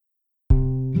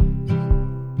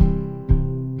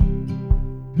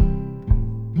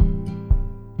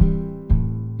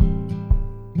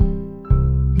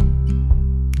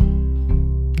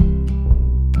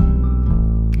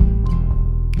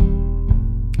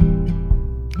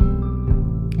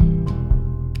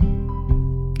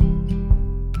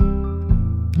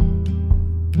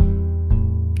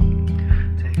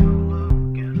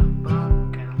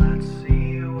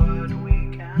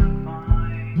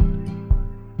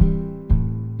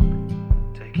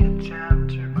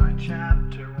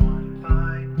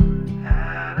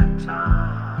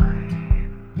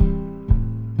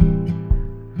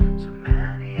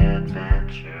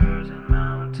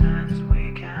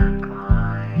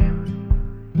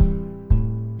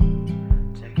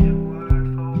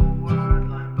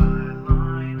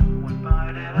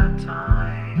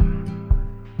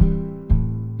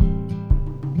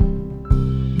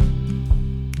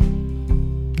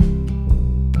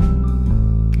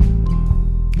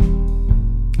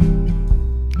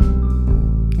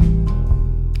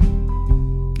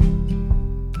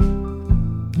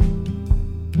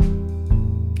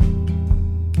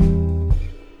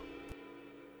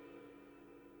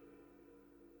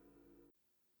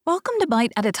Welcome to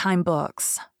Bite at a Time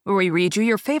Books, where we read you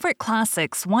your favorite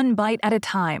classics one bite at a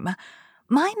time.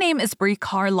 My name is Brie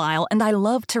Carlisle, and I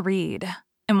love to read,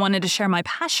 and wanted to share my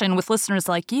passion with listeners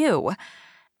like you.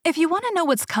 If you want to know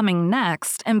what's coming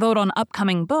next and vote on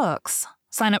upcoming books,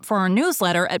 sign up for our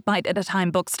newsletter at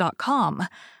biteatatimebooks.com.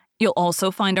 You'll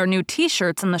also find our new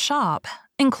t-shirts in the shop,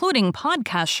 including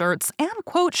podcast shirts and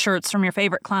quote shirts from your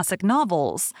favorite classic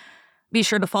novels. Be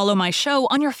sure to follow my show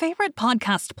on your favorite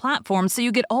podcast platform so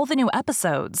you get all the new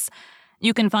episodes.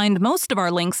 You can find most of our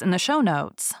links in the show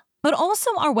notes, but also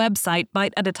our website,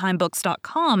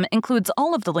 biteatatimebooks.com, includes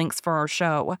all of the links for our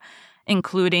show,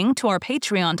 including to our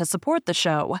Patreon to support the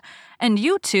show, and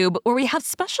YouTube, where we have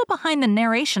special behind the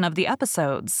narration of the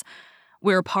episodes.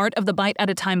 We're part of the Bite at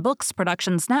a Time Books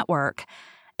Productions Network.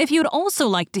 If you'd also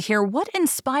like to hear what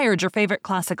inspired your favorite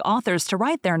classic authors to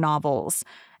write their novels,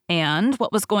 and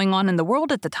what was going on in the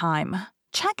world at the time,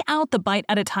 check out the Bite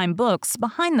at a Time Books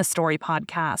Behind the Story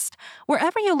podcast,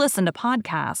 wherever you listen to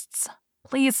podcasts.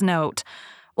 Please note,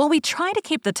 while we try to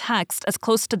keep the text as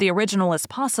close to the original as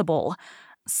possible,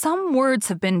 some words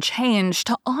have been changed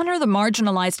to honor the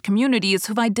marginalized communities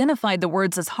who've identified the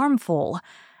words as harmful,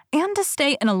 and to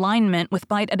stay in alignment with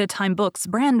Bite at a Time Books'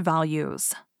 brand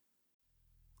values.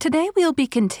 Today we'll be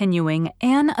continuing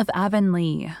Anne of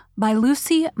Avonlea by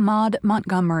Lucy Maud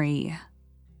Montgomery.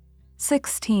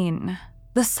 16.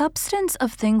 The Substance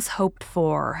of Things Hoped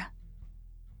For.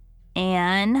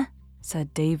 "Anne,"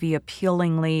 said Davy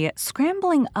appealingly,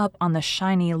 scrambling up on the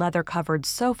shiny leather-covered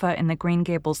sofa in the Green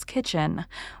Gables kitchen,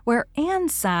 where Anne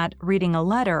sat reading a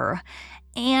letter.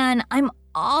 "Anne, I'm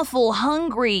awful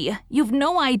hungry. You've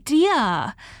no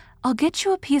idea." "I'll get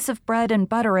you a piece of bread and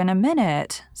butter in a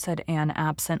minute," said Anne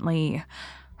absently.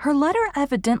 Her letter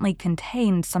evidently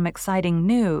contained some exciting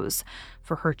news,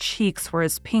 for her cheeks were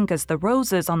as pink as the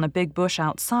roses on the big bush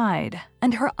outside,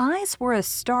 and her eyes were as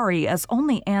starry as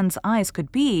only Anne's eyes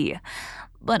could be.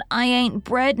 "But I ain't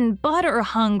bread and butter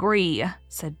hungry,"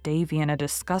 said Davy in a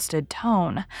disgusted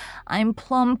tone. "I'm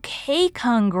plum cake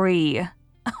hungry."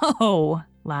 "Oh,"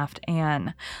 laughed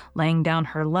Anne, laying down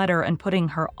her letter and putting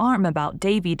her arm about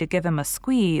Davy to give him a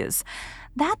squeeze.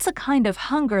 "That's a kind of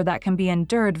hunger that can be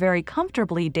endured very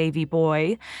comfortably, Davy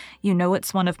boy. You know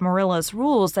it's one of Marilla's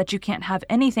rules that you can't have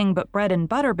anything but bread and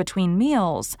butter between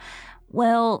meals."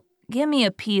 "Well, give me a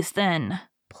piece then,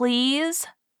 please."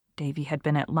 Davy had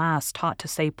been at last taught to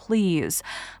say please,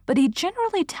 but he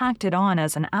generally tacked it on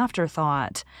as an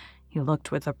afterthought. He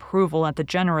looked with approval at the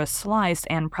generous slice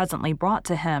Anne presently brought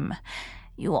to him.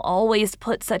 "You always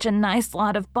put such a nice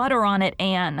lot of butter on it,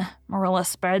 Anne. Marilla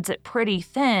spreads it pretty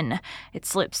thin. It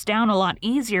slips down a lot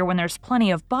easier when there's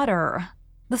plenty of butter."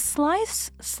 The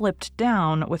slice slipped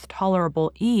down with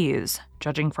tolerable ease,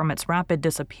 judging from its rapid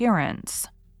disappearance.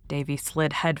 Davy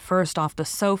slid headfirst off the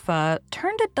sofa,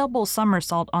 turned a double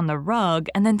somersault on the rug,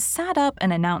 and then sat up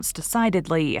and announced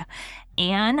decidedly,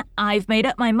 "Anne, I've made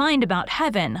up my mind about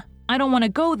heaven. I don't want to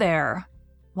go there."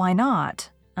 "Why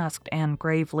not?" asked Anne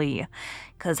gravely.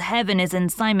 "'Cause heaven is in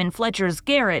Simon Fletcher's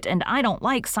garret, and I don't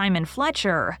like Simon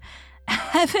Fletcher."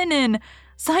 "Heaven in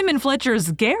Simon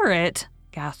Fletcher's garret?"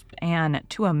 gasped Anne,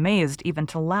 too amazed even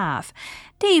to laugh.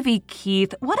 "Davy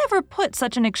Keith, whatever put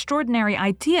such an extraordinary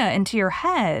idea into your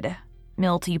head?"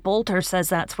 "Milty Boulter says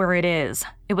that's where it is.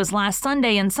 It was last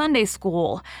Sunday in Sunday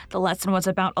school. The lesson was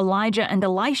about Elijah and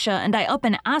Elisha, and I up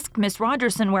and asked Miss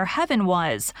Rogerson where heaven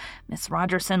was. Miss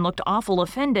Rogerson looked awful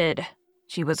offended.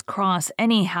 She was cross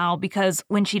anyhow, because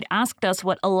when she'd asked us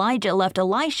what Elijah left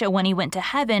Elisha when he went to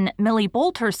heaven, Millie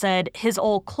Boulter said his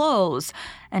old clothes,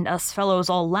 and us fellows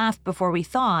all laughed before we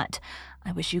thought.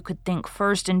 I wish you could think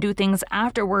first and do things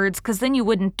afterwards, 'cause then you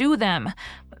wouldn't do them.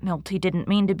 But Milty didn't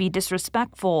mean to be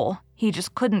disrespectful. He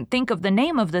just couldn't think of the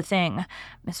name of the thing.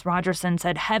 Miss Rogerson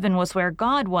said heaven was where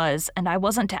God was, and I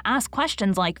wasn't to ask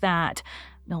questions like that.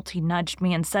 Milty nudged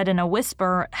me and said in a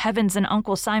whisper, 'Heaven's in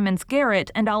Uncle Simon's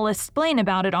garret, and I'll explain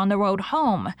about it on the road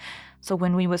home.' So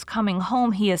when we was coming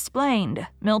home, he explained.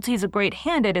 Milty's a great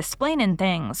hand at explainin'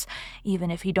 things. Even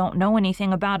if he don't know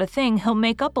anything about a thing, he'll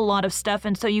make up a lot of stuff,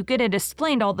 and so you get it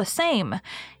explained all the same.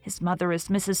 His mother is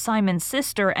Mrs. Simon's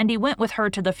sister, and he went with her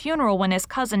to the funeral when his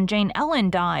cousin Jane Ellen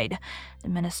died. The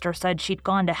minister said she'd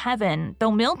gone to heaven,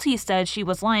 though Milty said she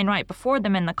was lying right before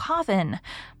them in the coffin.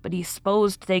 But he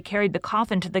supposed they carried the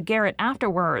coffin to the garret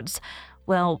afterwards.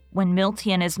 Well, when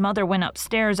Milty and his mother went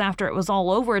upstairs after it was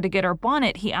all over to get her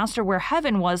bonnet, he asked her where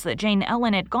heaven was that Jane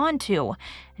Ellen had gone to,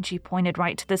 and she pointed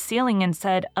right to the ceiling and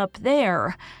said, 'Up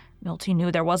there.' Milty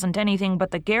knew there wasn't anything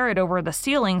but the garret over the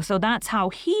ceiling, so that's how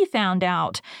he found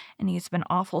out, and he's been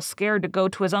awful scared to go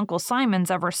to his Uncle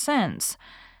Simon's ever since."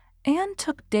 Anne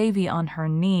took Davy on her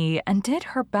knee and did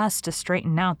her best to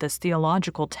straighten out this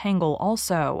theological tangle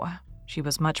also. She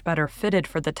was much better fitted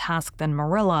for the task than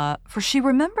Marilla, for she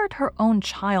remembered her own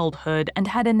childhood and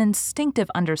had an instinctive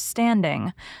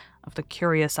understanding of the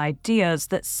curious ideas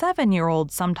that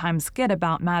 7-year-olds sometimes get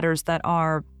about matters that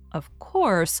are, of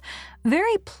course,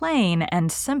 very plain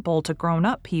and simple to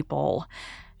grown-up people.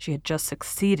 She had just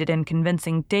succeeded in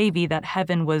convincing Davy that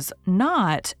heaven was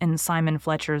not in Simon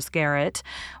Fletcher's garret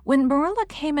when Marilla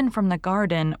came in from the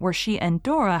garden where she and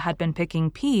Dora had been picking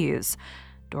peas.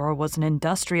 Dora was an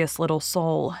industrious little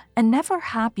soul, and never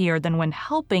happier than when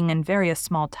helping in various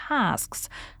small tasks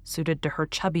suited to her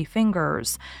chubby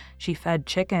fingers. She fed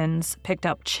chickens, picked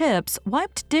up chips,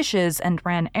 wiped dishes, and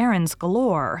ran errands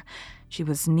galore. She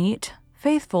was neat,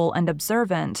 faithful, and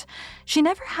observant. She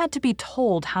never had to be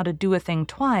told how to do a thing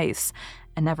twice,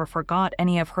 and never forgot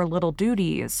any of her little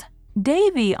duties.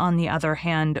 Davy, on the other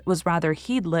hand, was rather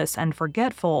heedless and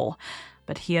forgetful,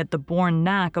 but he had the born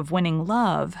knack of winning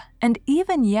love, and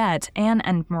even yet Anne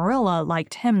and Marilla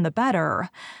liked him the better.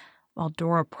 While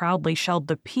Dora proudly shelled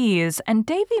the peas and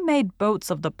Davy made boats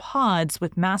of the pods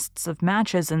with masts of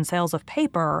matches and sails of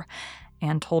paper,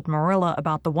 Anne told Marilla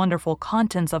about the wonderful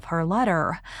contents of her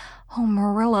letter. "Oh,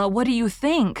 Marilla, what do you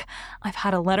think? I've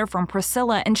had a letter from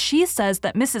Priscilla, and she says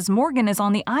that Mrs. Morgan is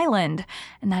on the island,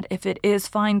 and that if it is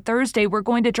fine Thursday, we're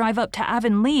going to drive up to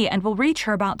Avonlea and will reach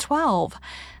her about 12.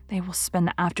 They will spend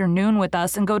the afternoon with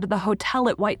us and go to the hotel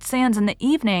at White Sands in the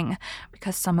evening,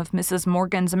 because some of Mrs.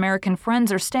 Morgan's American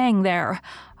friends are staying there.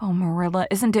 Oh, Marilla,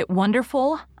 isn't it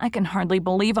wonderful? I can hardly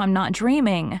believe I'm not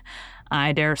dreaming."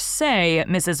 "I dare say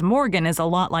Mrs. Morgan is a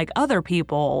lot like other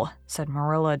people," said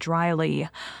Marilla dryly,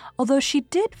 although she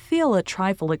did feel a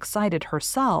trifle excited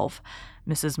herself.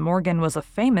 Mrs. Morgan was a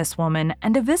famous woman,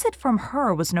 and a visit from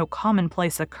her was no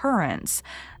commonplace occurrence.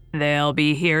 "They'll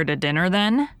be here to dinner,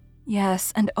 then?"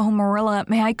 "Yes, and oh, Marilla,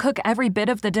 may I cook every bit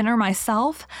of the dinner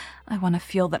myself? I want to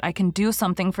feel that I can do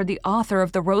something for the author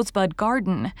of the Rosebud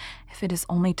Garden, if it is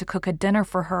only to cook a dinner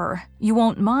for her. You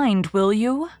won't mind, will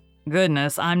you?"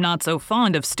 "Goodness, I'm not so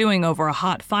fond of stewing over a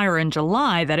hot fire in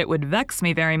July that it would vex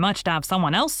me very much to have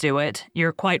someone else do it.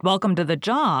 You're quite welcome to the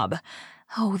job."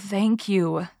 "Oh, thank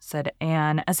you," said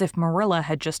Anne, as if Marilla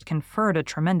had just conferred a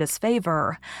tremendous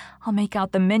favor. "I'll make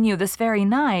out the menu this very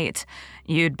night."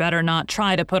 "You'd better not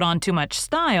try to put on too much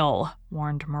style,"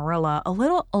 warned Marilla, a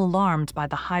little alarmed by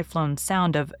the high-flown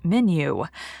sound of menu.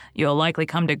 "You'll likely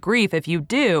come to grief if you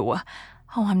do."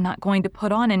 "Oh, I'm not going to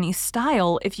put on any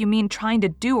style if you mean trying to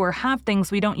do or have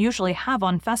things we don't usually have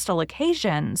on festal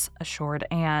occasions," assured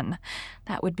Anne.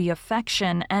 "That would be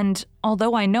affection, and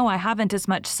although I know I haven't as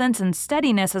much sense and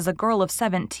steadiness as a girl of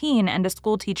 17 and a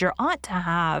schoolteacher ought to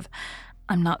have,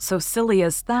 I'm not so silly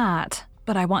as that.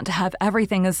 But I want to have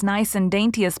everything as nice and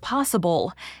dainty as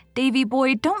possible. Davy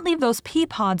boy, don't leave those pea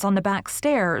pods on the back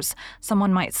stairs.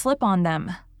 Someone might slip on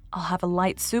them. I'll have a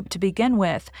light soup to begin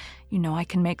with. You know I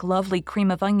can make lovely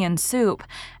cream of onion soup,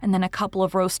 and then a couple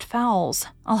of roast fowls.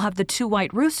 I'll have the 2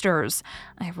 white roosters.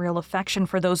 I have real affection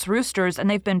for those roosters, and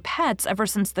they've been pets ever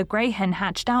since the gray hen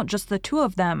hatched out, just the 2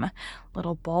 of them.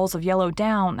 Little balls of yellow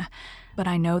down. But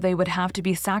I know they would have to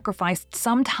be sacrificed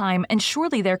sometime, and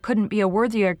surely there couldn't be a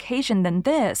worthier occasion than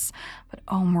this. But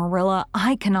oh, Marilla,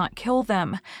 I cannot kill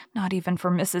them, not even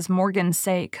for Mrs. Morgan's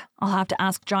sake. I'll have to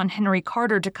ask John Henry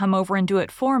Carter to come over and do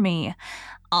it for me."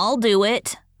 "I'll do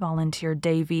it," volunteered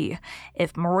Davy,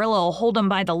 "if Marilla'll hold 'em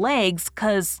by the legs,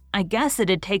 'cause I guess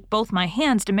it'd take both my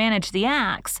hands to manage the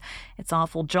axe. It's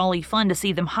awful jolly fun to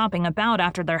see them hopping about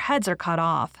after their heads are cut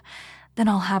off." "Then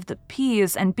I'll have the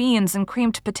peas and beans and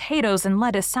creamed potatoes and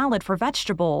lettuce salad for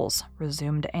vegetables,"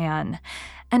 resumed Anne.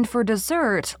 "And for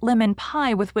dessert, lemon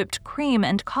pie with whipped cream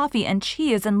and coffee and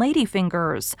cheese and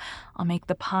ladyfingers. I'll make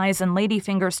the pies and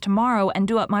ladyfingers tomorrow and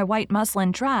do up my white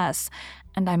muslin dress.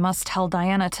 And I must tell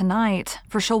Diana tonight,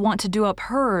 for she'll want to do up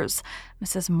hers.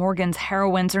 Mrs. Morgan's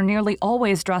heroines are nearly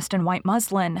always dressed in white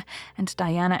muslin, and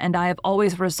Diana and I have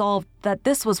always resolved that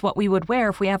this was what we would wear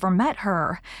if we ever met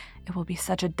her. It will be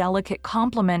such a delicate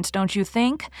compliment, don't you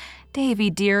think? Davy,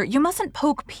 dear, you mustn't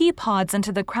poke pea pods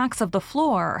into the cracks of the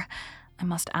floor. I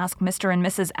must ask Mr. and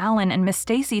Mrs. Allen and Miss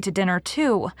Stacy to dinner,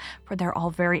 too, for they're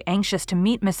all very anxious to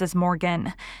meet Mrs.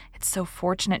 Morgan. It's so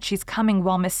fortunate she's coming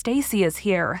while Miss Stacy is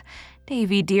here.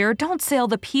 Davy, dear, don't sail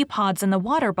the pea pods in the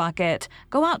water bucket.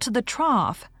 Go out to the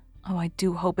trough. Oh, I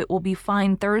do hope it will be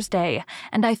fine Thursday,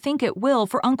 and I think it will,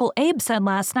 for Uncle Abe said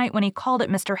last night when he called at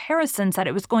Mr. Harrison's that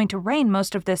it was going to rain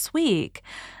most of this week."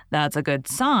 "That's a good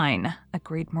sign,"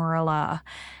 agreed Marilla.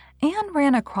 Anne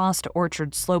ran across to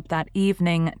Orchard Slope that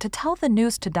evening to tell the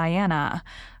news to Diana,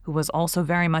 who was also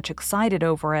very much excited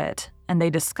over it, and they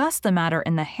discussed the matter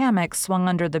in the hammock swung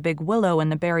under the big willow in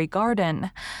the berry garden.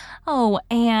 "Oh,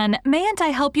 Anne, mayn't I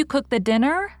help you cook the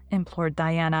dinner?" implored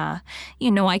Diana.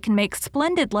 "You know I can make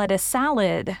splendid lettuce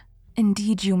salad."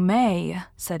 "Indeed you may,"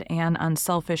 said Anne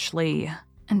unselfishly.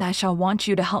 "And I shall want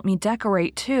you to help me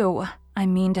decorate, too. I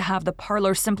mean to have the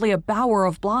parlor simply a bower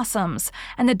of blossoms,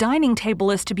 and the dining table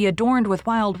is to be adorned with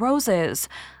wild roses.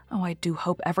 Oh, I do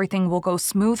hope everything will go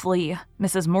smoothly.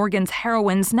 Mrs. Morgan's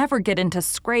heroines never get into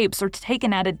scrapes or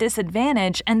taken at a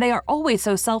disadvantage, and they are always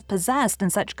so self-possessed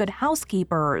and such good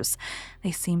housekeepers.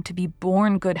 They seem to be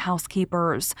born good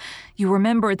housekeepers. You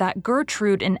remember that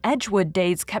Gertrude in Edgewood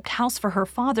days kept house for her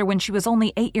father when she was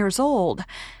only 8 years old.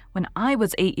 When I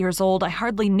was 8 years old, I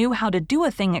hardly knew how to do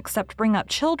a thing except bring up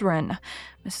children.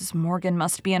 Mrs. Morgan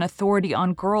must be an authority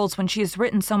on girls when she has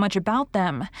written so much about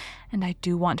them. And I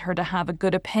do want her to have a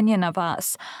good opinion of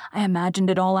us. I imagined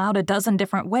it all out a dozen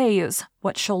different ways.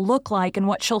 What she'll look like and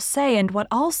what she'll say and what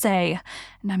I'll say.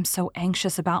 And I'm so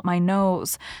anxious about my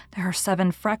nose. There are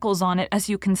 7 freckles on it, as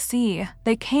you can see.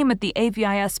 They came at the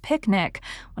AVIS picnic,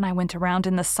 when I went around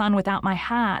in the sun without my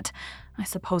hat. I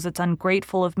suppose it's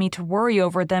ungrateful of me to worry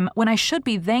over them when I should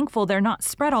be thankful they're not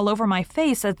spread all over my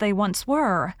face as they once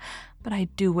were. But I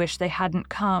do wish they hadn't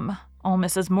come. All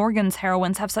Mrs. Morgan's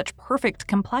heroines have such perfect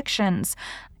complexions.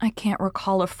 I can't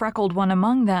recall a freckled one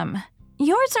among them.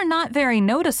 Yours are not very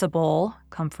noticeable,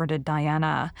 comforted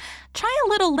Diana. Try a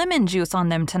little lemon juice on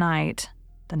them tonight.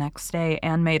 The next day,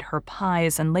 Anne made her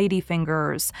pies and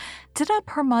ladyfingers, did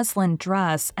up her muslin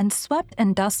dress, and swept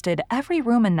and dusted every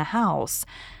room in the house.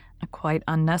 A quite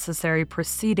unnecessary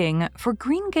proceeding, for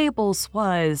Green Gables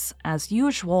was, as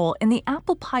usual, in the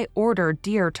apple pie order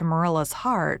dear to Marilla's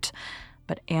heart.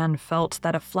 But Anne felt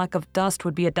that a fleck of dust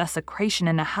would be a desecration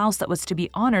in a house that was to be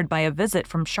honored by a visit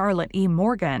from Charlotte E.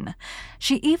 Morgan.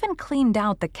 She even cleaned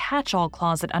out the catch-all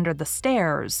closet under the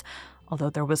stairs,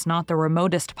 although there was not the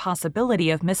remotest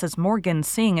possibility of Mrs. Morgan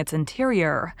seeing its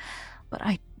interior. But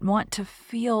I want to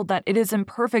feel that it is in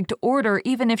perfect order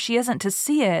even if she isn't to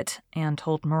see it, Anne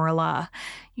told Marilla.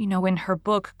 You know, in her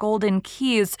book, Golden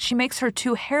Keys, she makes her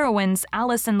 2 heroines,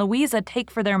 Alice and Louisa,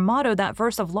 take for their motto that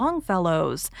verse of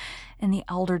Longfellow's. In the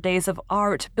elder days of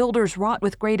art, builders wrought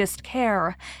with greatest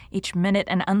care, each minute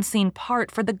an unseen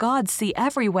part, for the gods see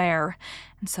everywhere.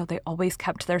 And so they always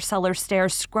kept their cellar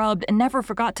stairs scrubbed and never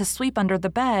forgot to sweep under the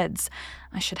beds.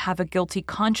 I should have a guilty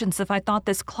conscience if I thought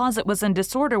this closet was in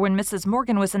disorder when Mrs.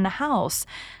 Morgan was in the house.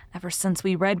 Ever since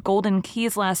we read Golden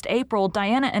Keys last April,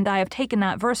 Diana and I have taken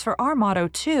that verse for our motto,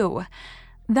 too.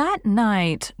 That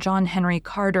night, John Henry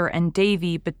Carter and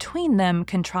Davy between them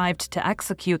contrived to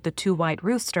execute the 2 white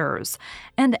roosters,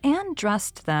 and Anne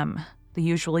dressed them, the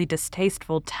usually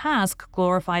distasteful task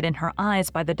glorified in her eyes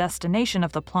by the destination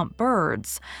of the plump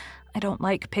birds. I don't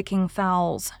like picking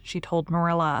fowls, she told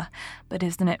Marilla, but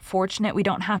isn't it fortunate we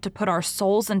don't have to put our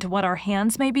souls into what our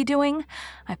hands may be doing?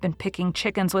 I've been picking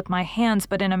chickens with my hands,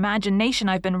 but in imagination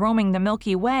I've been roaming the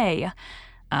Milky Way.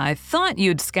 I thought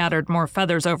you'd scattered more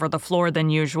feathers over the floor than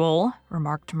usual,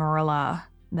 remarked Marilla.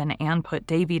 Then Anne put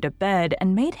Davy to bed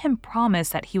and made him promise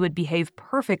that he would behave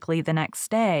perfectly the next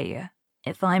day.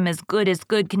 If I'm as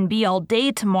good can be all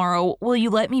day tomorrow, will you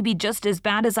let me be just as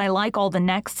bad as I like all the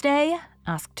next day?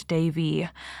 Asked Davy.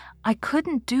 I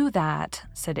couldn't do that,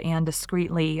 said Anne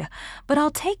discreetly, but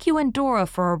I'll take you and Dora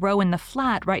for a row in the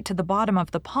flat right to the bottom of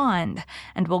the pond,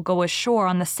 and we'll go ashore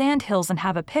on the sandhills and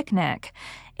have a picnic.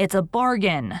 It's a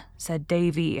bargain, said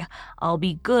Davy. I'll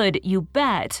be good, you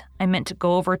bet. I meant to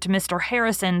go over to Mr.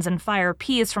 Harrison's and fire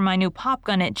peas from my new pop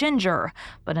gun at Ginger,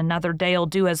 but another day'll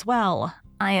do as well.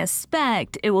 I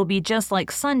expect it will be just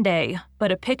like Sunday,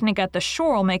 but a picnic at the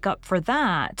shore'll make up for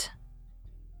that.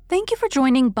 Thank you for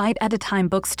joining Bite at a Time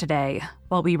Books today,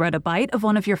 while we read a bite of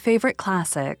one of your favorite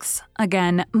classics.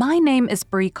 Again, my name is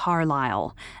Brie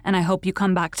Carlisle, and I hope you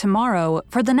come back tomorrow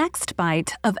for the next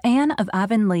bite of Anne of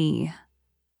Avonlea.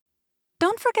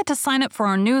 Don't forget to sign up for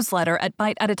our newsletter at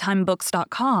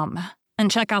biteatatimebooks.com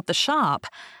and check out the shop.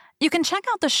 You can check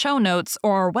out the show notes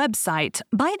or our website,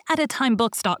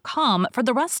 biteatatimebooks.com, for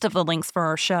the rest of the links for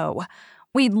our show.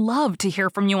 We'd love to hear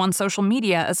from you on social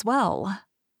media as well.